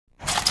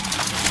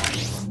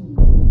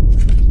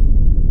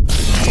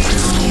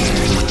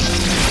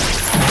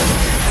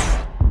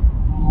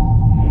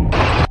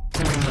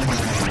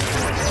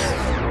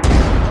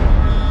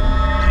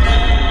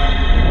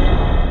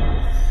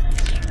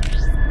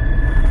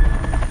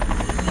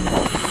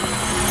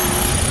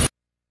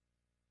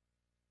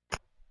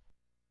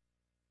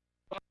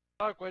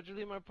Fuck, why'd you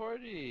leave my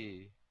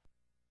party?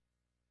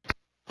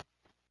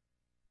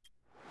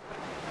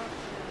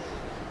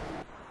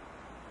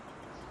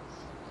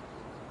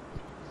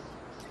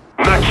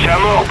 Match à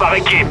mort par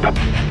équipe.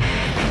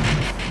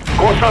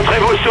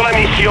 Concentrez-vous sur la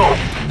mission.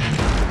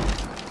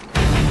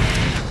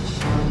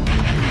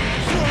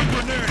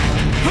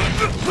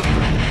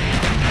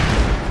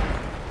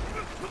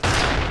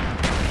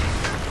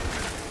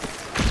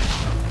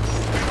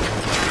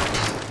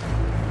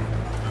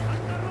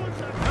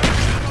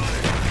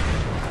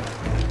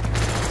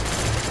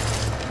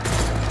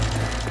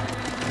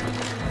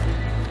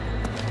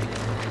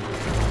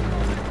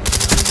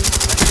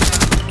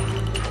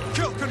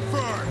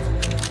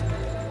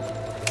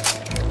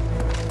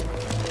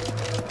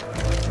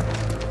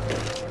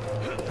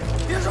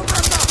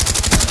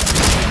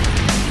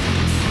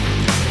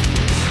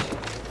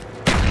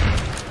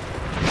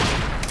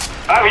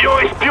 Avion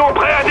espion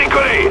prêt à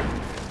décoller.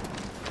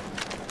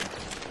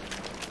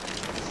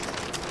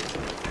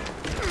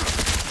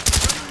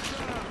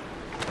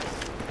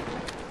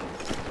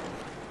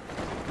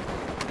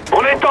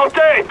 On est en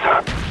tête.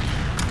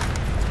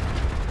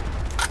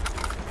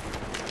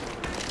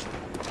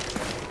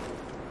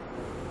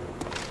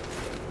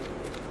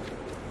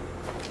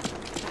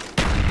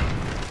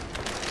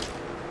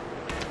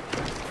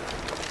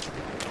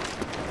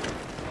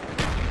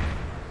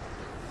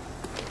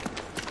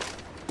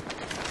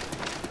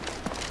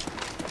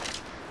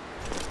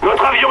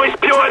 Notre avion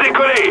espion a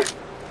décollé.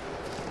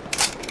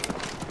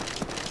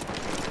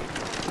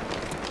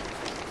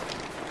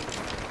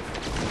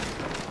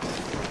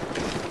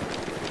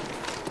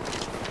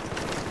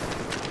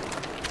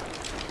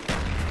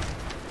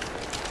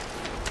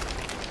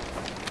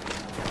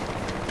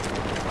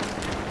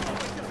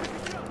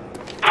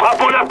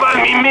 Frappe au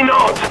napalm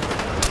imminente.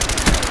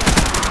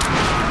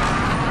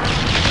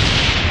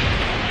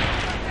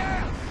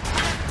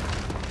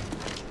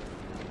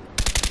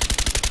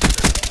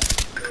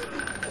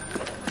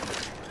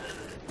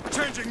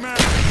 Changing man.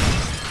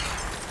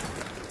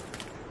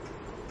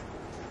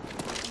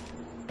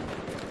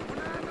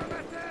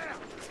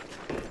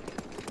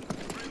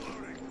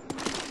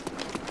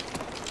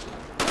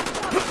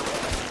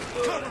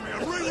 Cover me,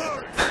 I'm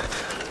reloading.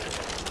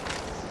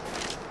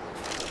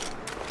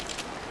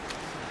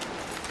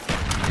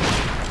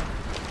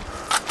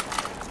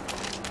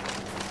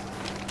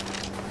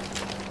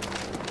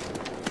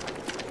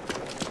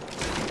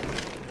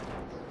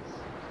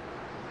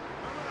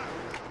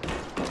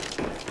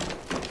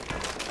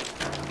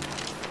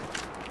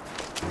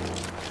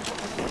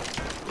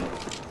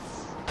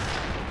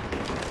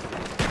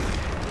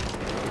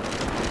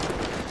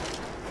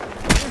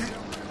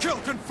 Kill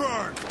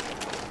confirmed.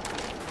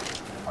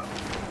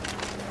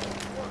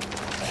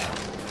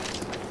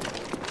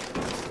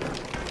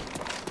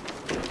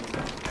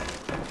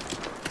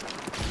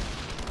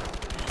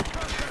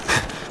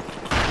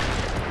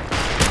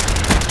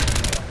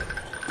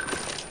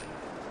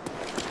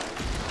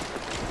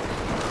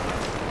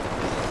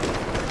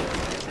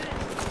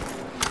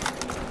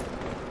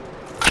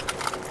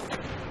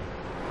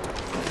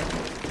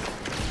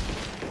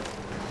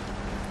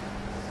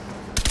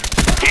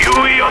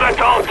 Yui en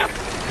attente.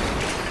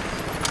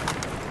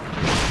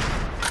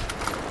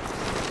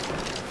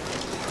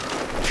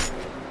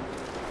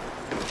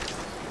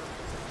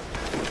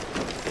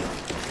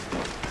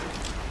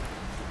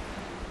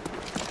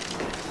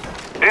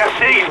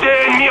 RCXD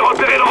ennemi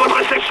repéré dans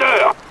votre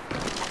secteur.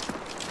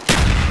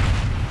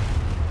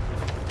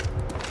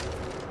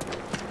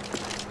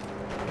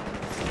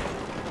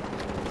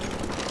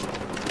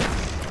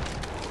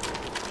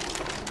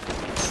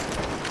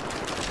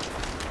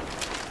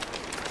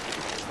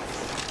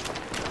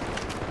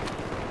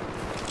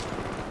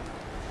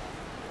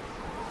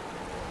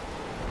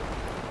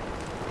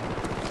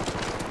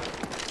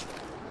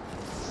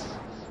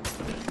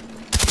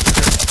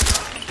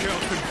 Kill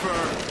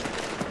confirmed.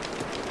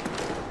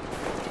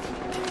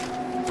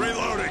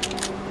 Reloading.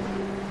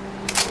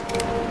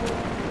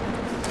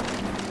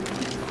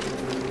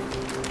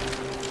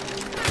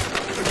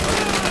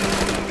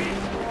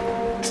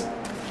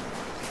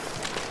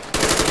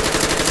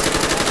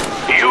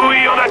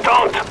 Yui en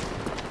attente.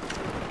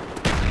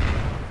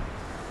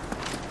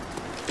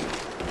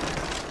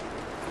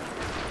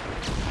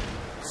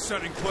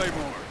 Setting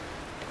Claymore.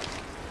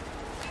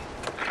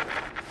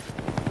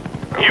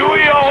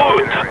 Yui en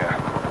route.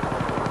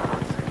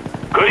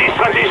 Colis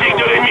stratégique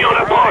de l'ennemi en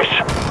approche.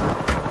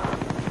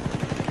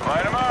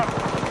 Light him up.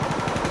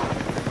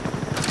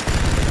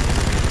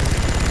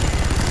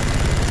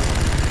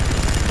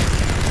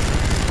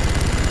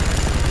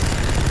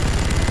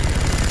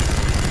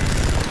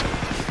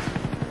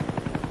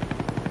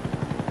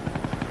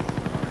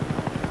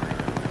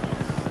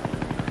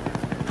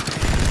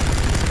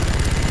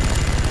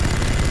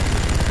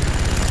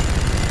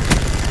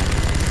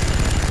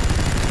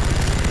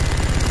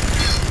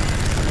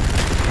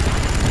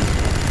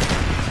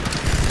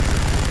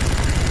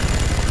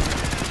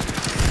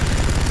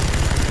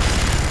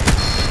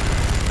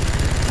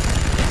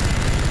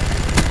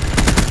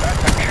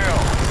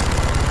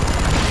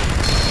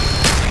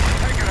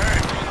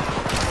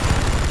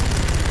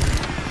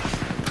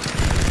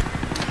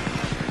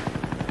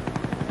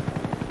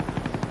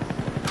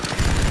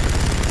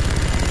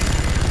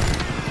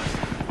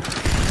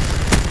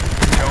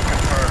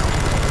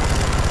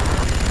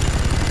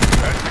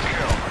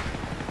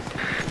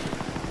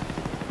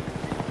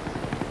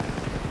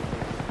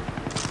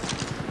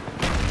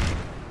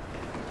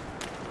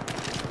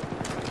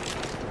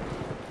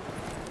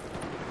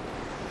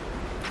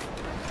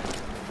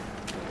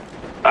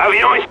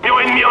 Avion espion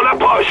ennemi en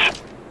approche.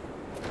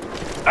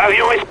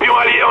 Avion espion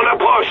allié en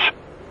approche.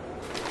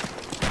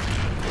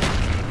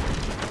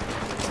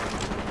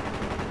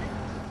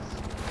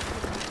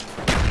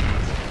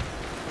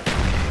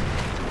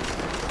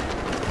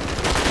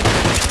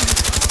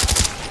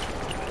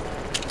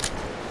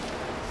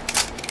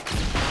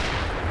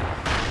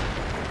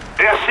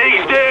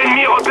 RCXD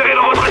ennemi repéré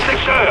dans votre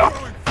secteur.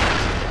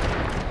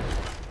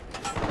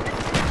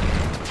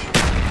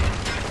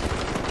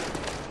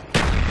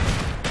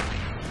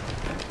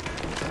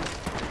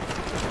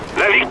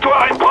 La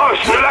victoire est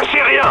proche, ne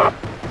lâchez rien.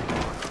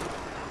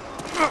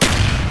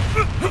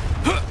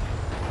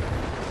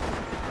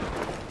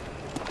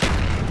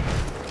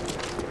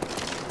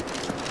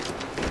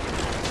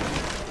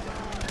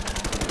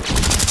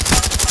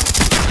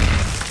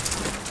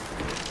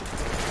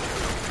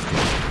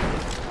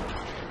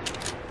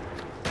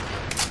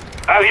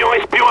 Avion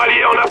espion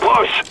allié en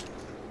approche.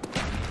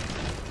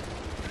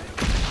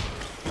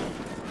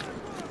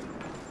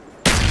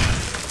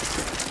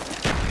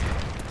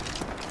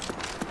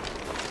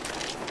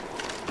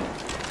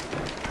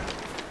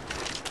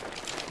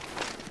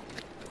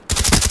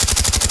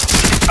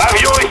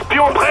 Avion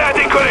espion prêt à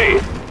décoller.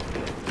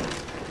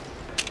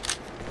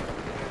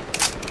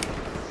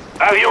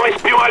 Avion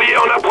espion allié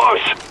en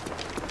approche.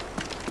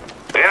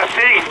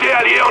 RCXD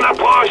allié en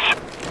approche.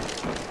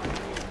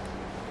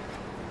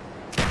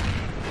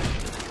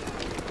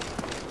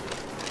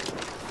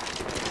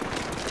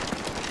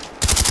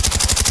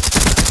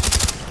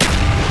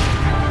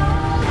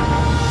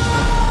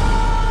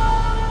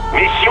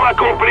 Mission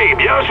accomplie,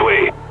 bien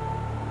joué.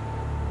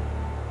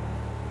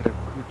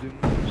 Coup de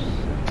mousse.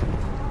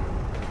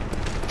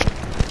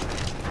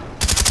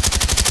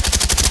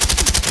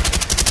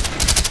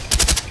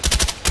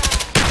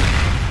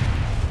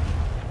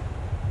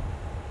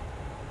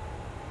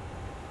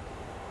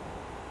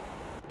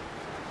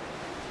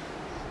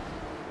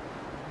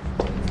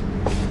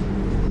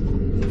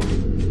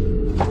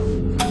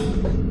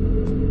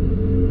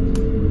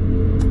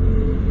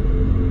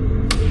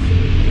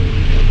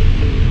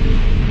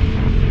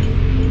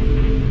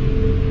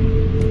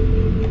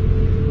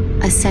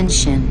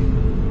 Ascension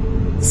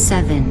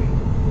 7,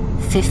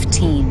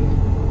 15,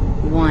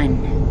 1,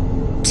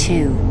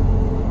 2,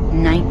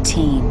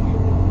 19,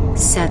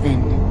 7,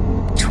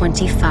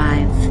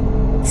 25,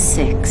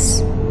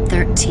 6,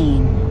 13,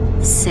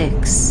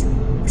 6,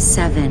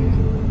 7,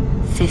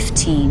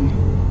 15,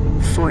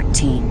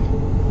 14,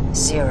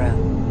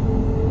 0.